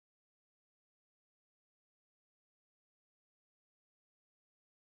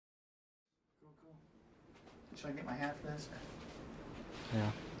Should I get my hat for this?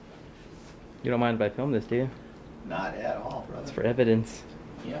 Yeah. You don't mind if I film this, do you? Not at all, brother. It's for evidence.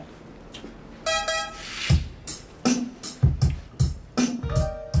 Yeah.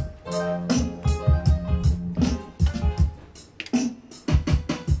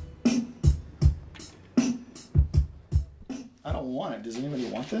 I don't want it. Does anybody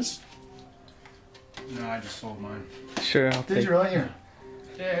want this? No, I just sold mine. Sure, I'll Did take you really? Here.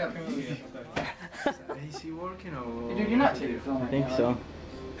 Yeah, is he working or? Dude, you're not taking film. I think so.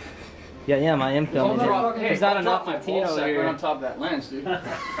 Yeah, I am filming it. There's not enough my Latino ball sack here. right on top of that lens, dude.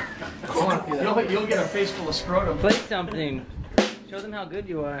 you'll get a face full of scrotum. Play something. Show them how good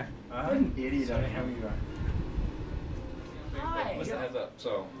you are. What an idiot I am. You are. Hi. What's the heads up?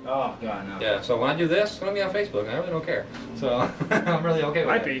 So. Oh God, no. Yeah. So when I do this, it's gonna be on Facebook. I really don't care. So I'm really okay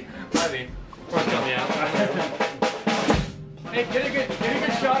with Might it. Might be. Work on me out. Hey, get a good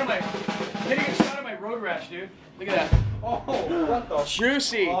shot of my road rash, dude. Look at that. Oh, what the?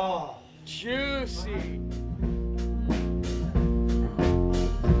 Juicy. Oh. Juicy.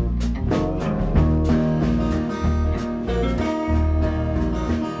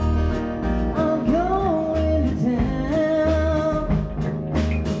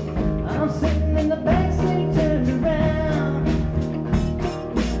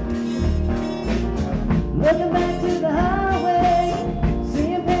 Looking back to the highway,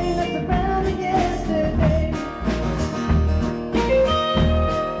 seeing pain that's around me yesterday.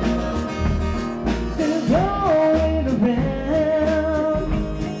 Still going around.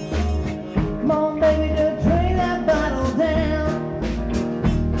 Come on, baby, just drain that bottle down.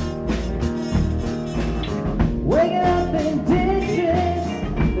 Waking up in ditches,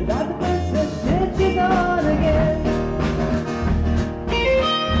 the doctor puts the stitches on again.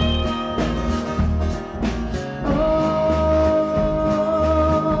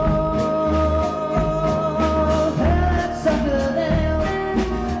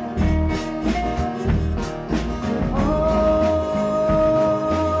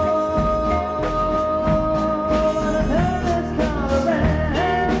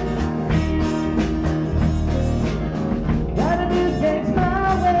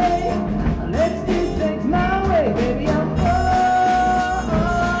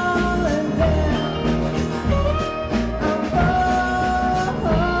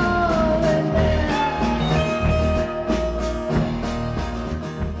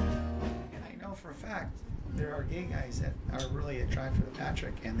 There are gay guys that are really attracted to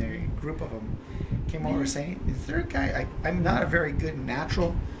Patrick, and a group of them came over saying, "Is there a guy?" I'm not a very good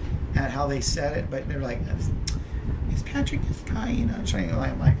natural at how they said it, but they're like, "Is Patrick this guy?" You know,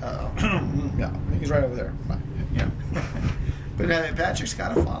 I'm like, "Oh, yeah, he's right over there." But, you know, but Patrick's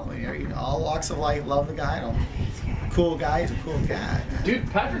got a following. You know, all walks of life love the guy. Cool guy. He's a cool guy. Dude,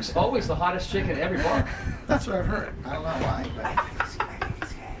 Patrick's always the hottest chick in every bar. That's what I've heard. I don't know why, but.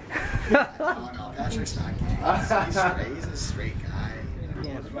 No, Patrick's not gay. He's a straight guy.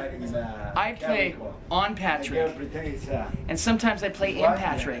 I play on Patrick, and sometimes I play in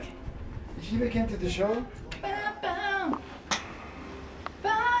Patrick. Did she ever came to the show?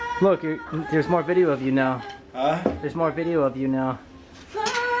 Look, there's more video of you now. Huh? There's more video of you now.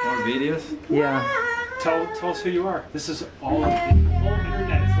 More videos? Yeah. Tell us who you are. This is all the whole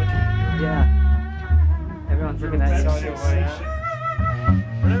internet is looking at you. Yeah. Everyone's looking at you.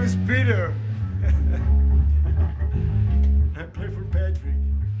 My name is Peter. I play for Patrick.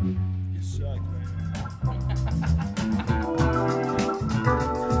 You suck, man.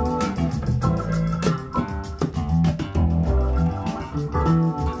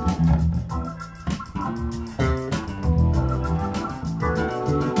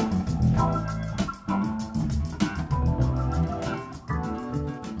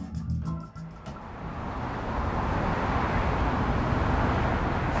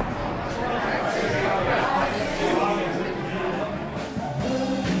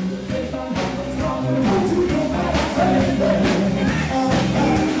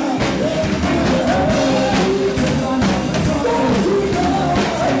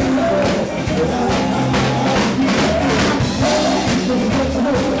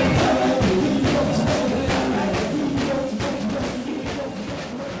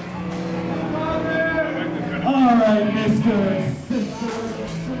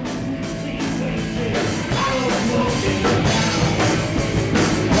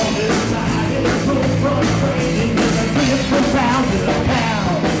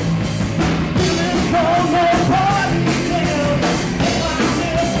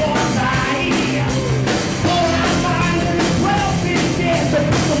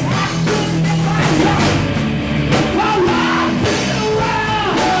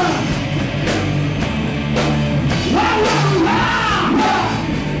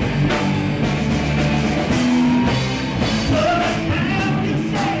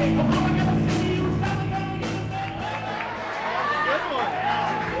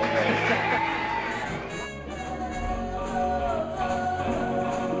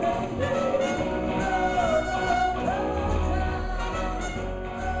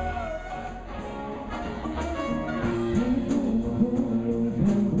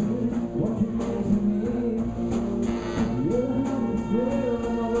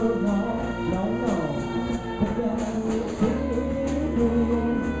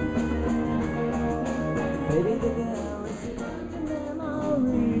 Maybe the galaxy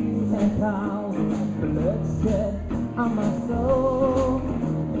memories and clouds bloodshed on my soul.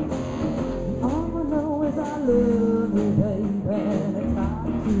 All I know is I love you, baby, and it's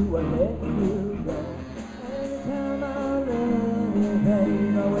hard to let you go. Every time I love you, baby,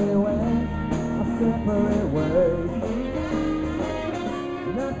 we went our separate ways.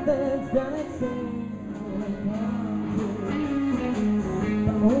 Nothing's gonna change.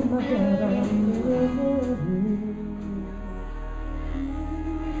 Oh my God, I love you.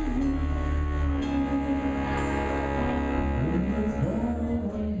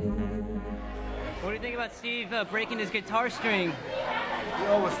 What do you think about Steve breaking his guitar string? He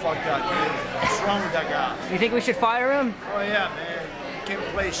always fucked up, man. What's wrong with that guy? Do you think we should fire him? Oh yeah, man. He can't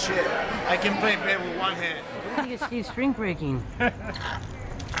play shit. I can play band with one hand. What do you think of Steve's string breaking?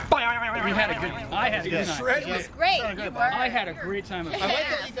 We had a good. I had a good time. Shredded It was great. You were. I had a great time. I like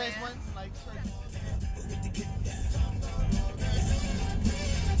that you guys went like.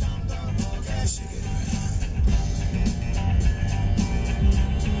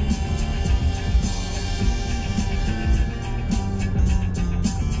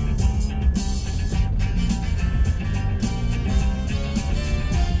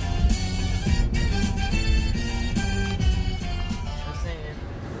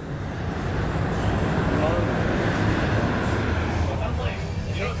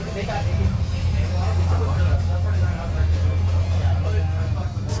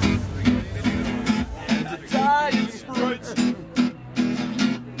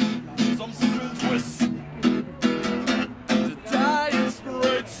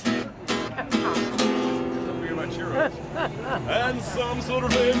 And some sort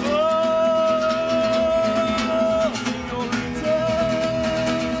of laser.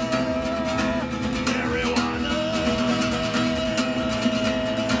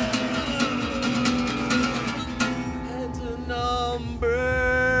 And a number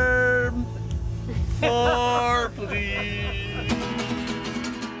 4, please.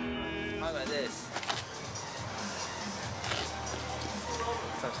 How about this?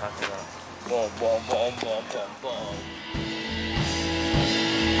 That's what I'm talking about. Boom, boom, boom, boom, boom, boom.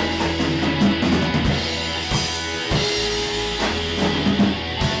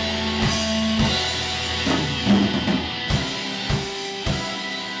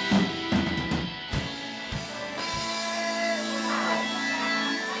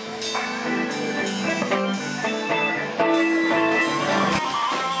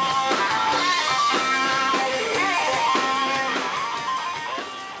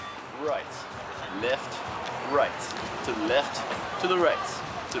 Left, right, to the left, to the right,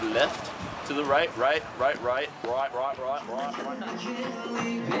 to the left, to the right, right, right, right, right, right, right, right, right.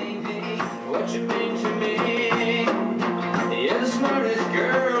 Baby, what you mean to me? You're the smartest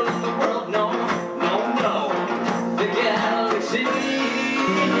girl in the world. No, no, no. The galaxy.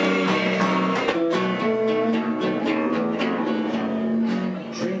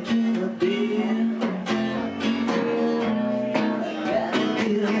 Drinking a beer. I gotta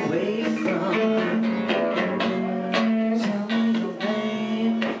get away from. Tell me your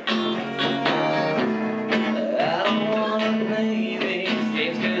name. I don't wanna play these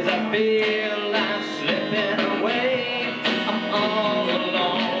games 'cause I feel I'm slipping away. I'm all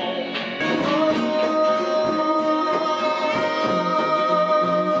alone. Oh,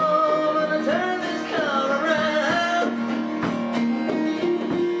 when I turn this car around,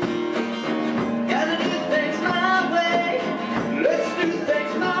 gotta do things my way. Let's do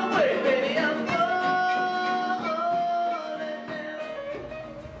things my way, baby. I'm falling down.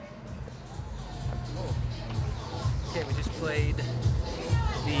 Okay, we just played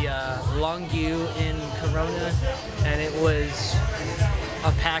the Longue in Corona, and it was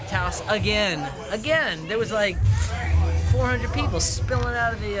a packed house again. Again, there was like 400 people spilling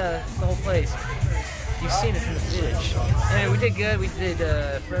out of the whole place. You've seen it from the footage. Anyway, we did good. We did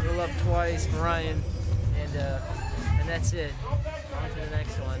Forever Love twice, Mariah, and that's it. On to the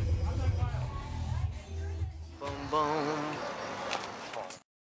next one. Boom, boom.